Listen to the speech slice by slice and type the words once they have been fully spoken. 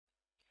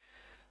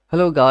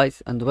Hello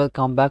guys and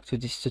welcome back to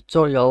this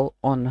tutorial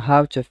on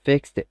how to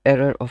fix the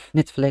error of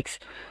Netflix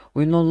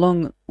will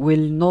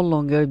no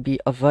longer be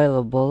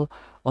available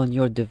on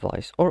your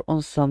device or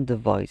on some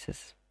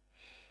devices.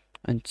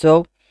 And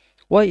so,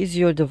 why is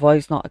your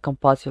device not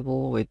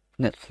compatible with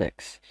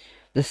Netflix?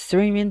 The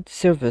streaming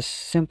service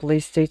simply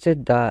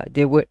stated that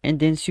they were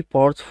ending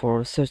support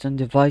for certain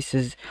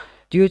devices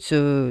due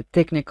to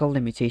technical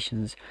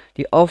limitations.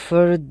 They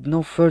offered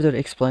no further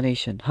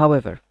explanation.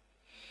 However,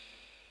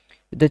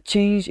 the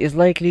change is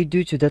likely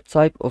due to the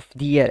type of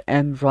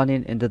DRM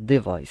running in the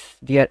device.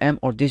 DRM,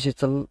 or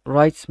Digital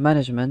Rights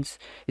Management,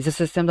 is a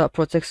system that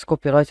protects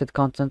copyrighted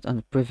content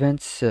and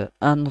prevents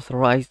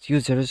unauthorized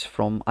users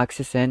from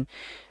accessing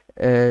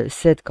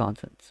said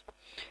content.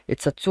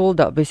 It's a tool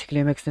that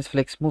basically makes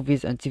Netflix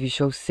movies and TV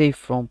shows safe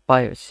from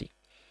piracy.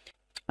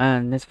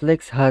 And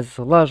Netflix has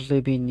largely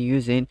been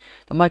using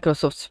the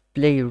Microsoft's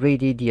Play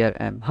Ready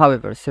DRM.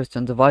 However,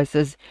 certain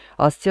devices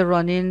are still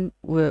running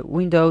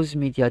Windows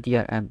Media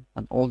DRM,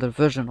 an older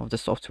version of the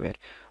software.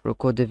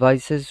 Roku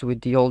devices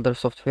with the older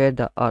software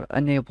that are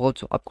unable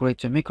to upgrade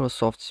to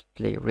Microsoft's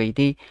Play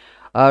Ready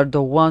are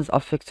the ones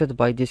affected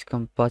by this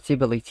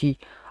compatibility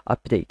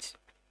update.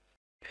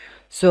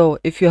 So,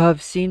 if you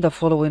have seen the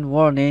following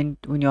warning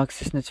when you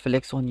access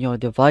Netflix on your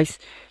device,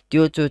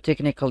 due to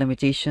technical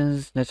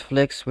limitations,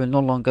 Netflix will no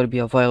longer be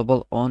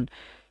available on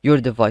your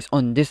device,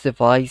 on this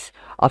device,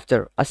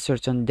 after a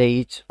certain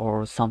date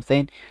or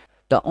something.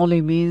 That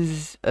only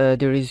means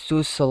there is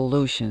two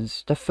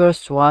solutions. The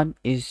first one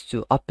is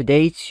to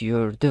update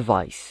your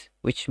device,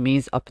 which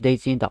means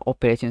updating the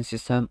operating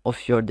system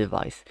of your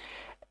device,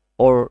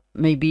 or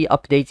maybe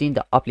updating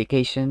the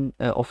application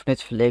of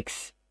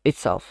Netflix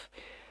itself.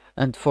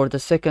 And for the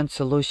second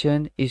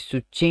solution is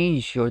to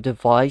change your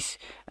device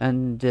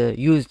and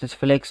use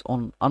Netflix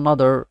on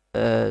another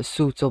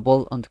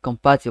suitable and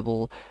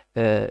compatible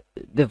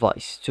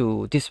device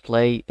to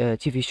display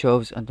TV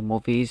shows and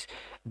movies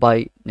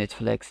by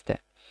Netflix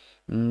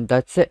then.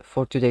 That's it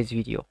for today's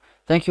video.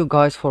 Thank you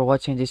guys for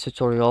watching this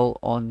tutorial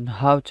on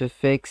how to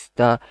fix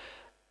the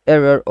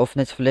error of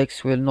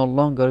Netflix will no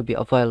longer be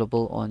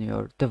available on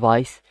your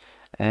device,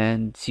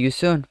 and see you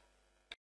soon.